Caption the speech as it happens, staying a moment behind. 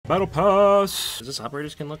Battle pass. Does this operator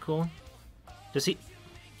skin look cool? Does he?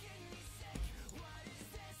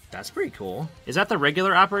 That's pretty cool. Is that the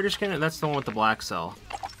regular operator skin, or that's the one with the black cell?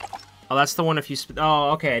 Oh, that's the one if you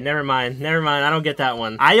oh, okay, never mind. Never mind, I don't get that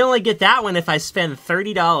one. I only get that one if I spend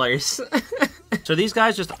 $30. So these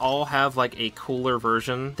guys just all have, like, a cooler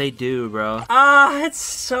version? They do, bro. Ah, it's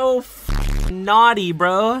so naughty,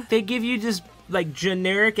 bro. They give you just, like,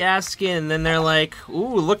 generic-ass skin, and then they're like,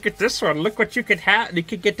 ooh, look at this one. Look what you could have. You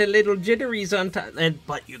could get the little jitteries on top.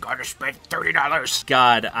 But you gotta spend $30.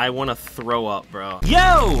 God, I want to throw up, bro.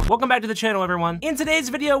 Yo! Welcome back to the channel, everyone. In today's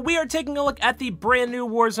video, we are taking a look at the brand new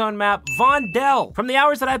Warzone map, Vondel. From the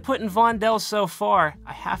hours that I put in Vondel so far,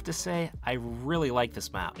 I have to say, I really like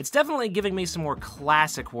this map. It's definitely giving me some more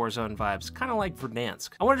classic Warzone vibes, kind of like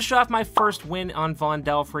Verdansk. I wanted to show off my first win on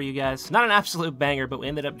Vondel for you guys. Not an absolute banger, but we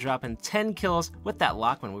ended up dropping 10 kills with that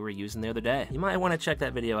Lockman we were using the other day. You might want to check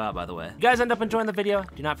that video out, by the way. If you guys end up enjoying the video,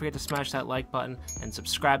 do not forget to smash that like button and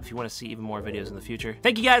subscribe if you want to see even more videos in the future.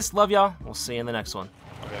 Thank you guys, love y'all. We'll see you in the next one.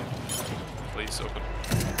 Okay, please open.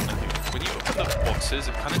 When you open the boxes,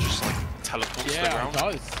 it kind of just like teleports to the ground. It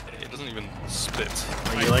does. It doesn't even spit.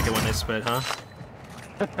 Oh, you like it when they spit, huh?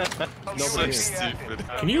 So stupid.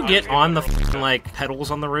 Can you get on the like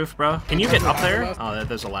pedals on the roof, bro? Can you get up there? Oh,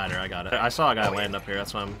 there's a ladder. I got it. I saw a guy land up here.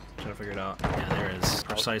 That's why I'm trying to figure it out. Yeah, there is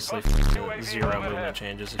precisely 0 movement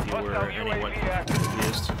changes. If you were anyone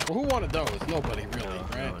confused. Well, who wanted those? Nobody really,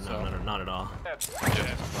 right? No, not at all.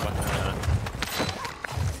 Yeah.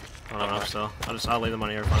 I don't know. So I'll leave the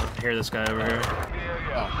money here. I hear this guy over here.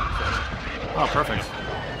 Oh, perfect.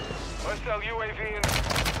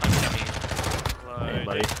 Hey,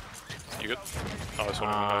 buddy. You good? Oh, this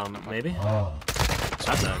one. Maybe?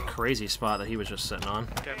 That's a crazy spot that he was just sitting on.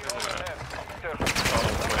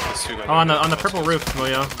 Oh, on the purple roof,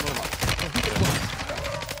 Moyo.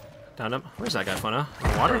 Down him. Where's that guy, Funa?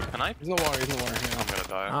 In the water? Can I? He's in the water, he's in the water. Yeah. I'm gonna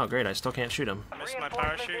die. Oh, great. I still can't shoot him. I missed my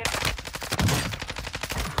parachute.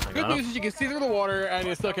 Good news is you can see through the water and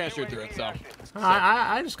you still can't shoot through it, so.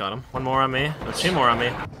 I just got him. One more on me. There's 2 more on me.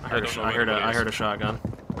 I heard a shotgun.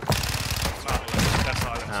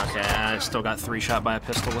 Okay, I still got 3 shot by a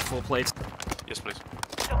pistol with full plates. Yes, please.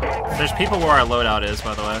 There's people where our loadout is,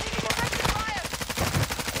 by the way.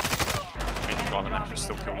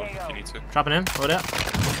 Still kill them if you need to. Dropping in, loadout.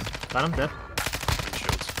 Got him, dead.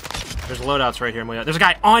 Shields. There's loadouts right here, Moyo. There's a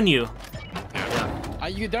guy on you! Yeah.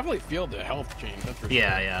 You can definitely feel the health change, that's for sure.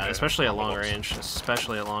 Yeah, especially at long range.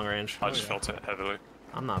 Especially at long range. I just felt it heavily.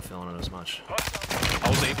 I'm not feeling it as much. I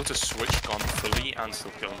was able to switch gun fully and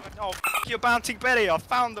still kill him. Oh, f your bounty Betty, I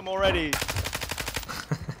found them already.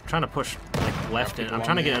 I'm trying to push like left in. I'm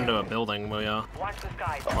trying to get into a building, Moyo.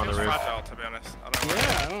 I'm on the roof. Fragile, to be honest. I don't like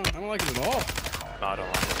Yeah, I don't like it at all. No, I don't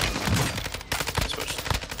like it. Switched.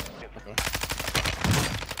 Okay.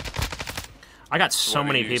 I got so What are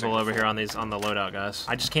many you using people over it here on the loadout, guys.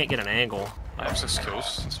 I just can't get an angle. I have 6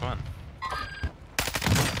 kills, it's fine.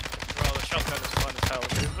 Well, the shotgun is fun as hell,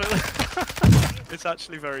 but it's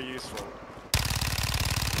actually very useful.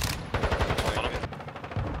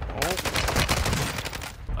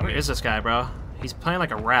 Where is this guy, bro? He's playing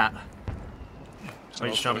like a rat. Oh,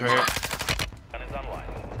 he's jumping right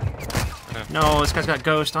here. No, this guy's got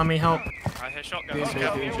ghost on me. Help! I hit shotgun.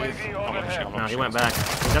 No, he went back.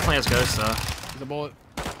 He definitely has ghost though. There's a bullet.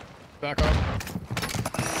 Back up.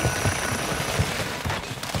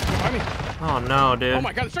 Behind me. Oh no, dude. Oh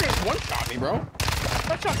my god, the shotgun just one-shot me, bro.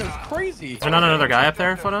 That shotgun is crazy. Is there not another guy up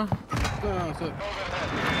there, Funa? No, that's it.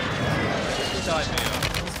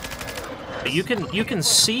 You can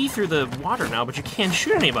see through the water now, but you can't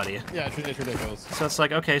shoot anybody. Yeah, it's ridiculous. So it's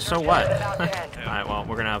like, okay, so what? Alright, well,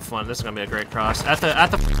 we're gonna have fun. This is gonna be a great cross. At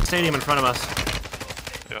the stadium in front of us.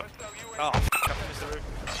 Yeah. Oh,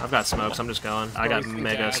 I've got smokes, I'm just going. I got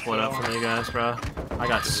mega split up from you guys, bro. I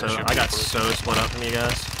got so split up from you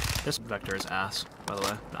guys. This vector is ass, by the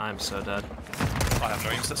way. I'm so dead. I have no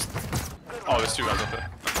aim assist. Oh, there's 2 guys up there.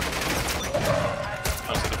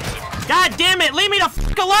 God damn it! Leave me the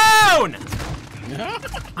f alone!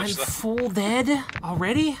 I'm full dead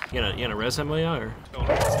already? You gonna res him, Leo, or?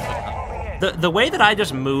 The way that I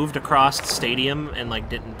just moved across the stadium and like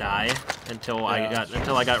didn't die until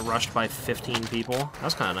I got rushed by 15 people. That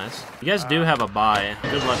was kind of nice. You guys do have a buy.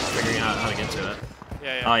 Good luck figuring out how to get to it.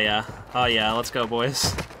 yeah. Oh yeah. Let's go,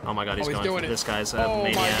 boys. Oh my god, he's going. Doing it. This guy's a Oh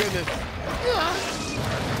maniac. my goodness.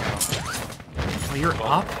 Oh, you're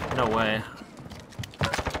up? No way.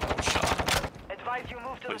 You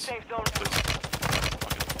move to the safe zone.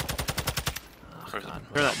 Oh, god.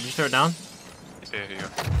 Hear that? Did you throw it down? Yeah, here you go.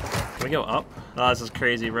 Can we go up? Oh, this is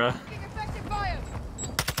crazy, bro. Yeah,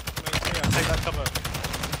 take that cover. The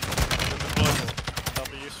deployable.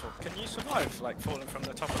 That'll be useful. Can you survive, like, falling from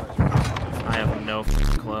the top of those roofs? I have no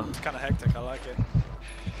clue. It's kind of hectic, I like it.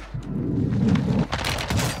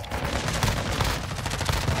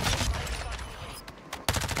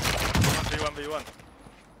 1v1v1.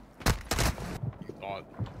 You thought.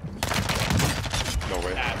 No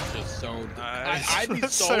way. That's just so... Nice. I'd be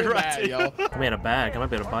That's so, so mad, ratty. yo. I made a bag. I might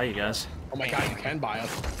be able to buy you guys. Oh my god, you can buy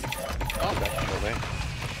us. Oh, No way.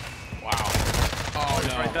 wow. Oh,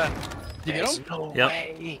 no. Right there. Did you get him? No Yep.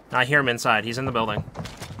 way. I hear him inside. He's in the building.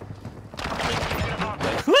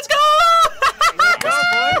 Let's go!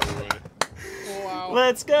 Wow.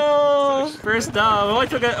 Let's go! First dub. Only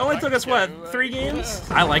took us what? 3 games?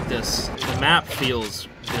 I like this. The map feels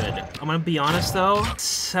good. I'm gonna be honest though.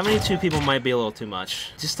 72 people might be a little too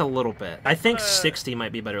much. Just a little bit. I think 60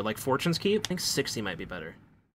 might be better. Like Fortune's Keep. I think 60 might be better.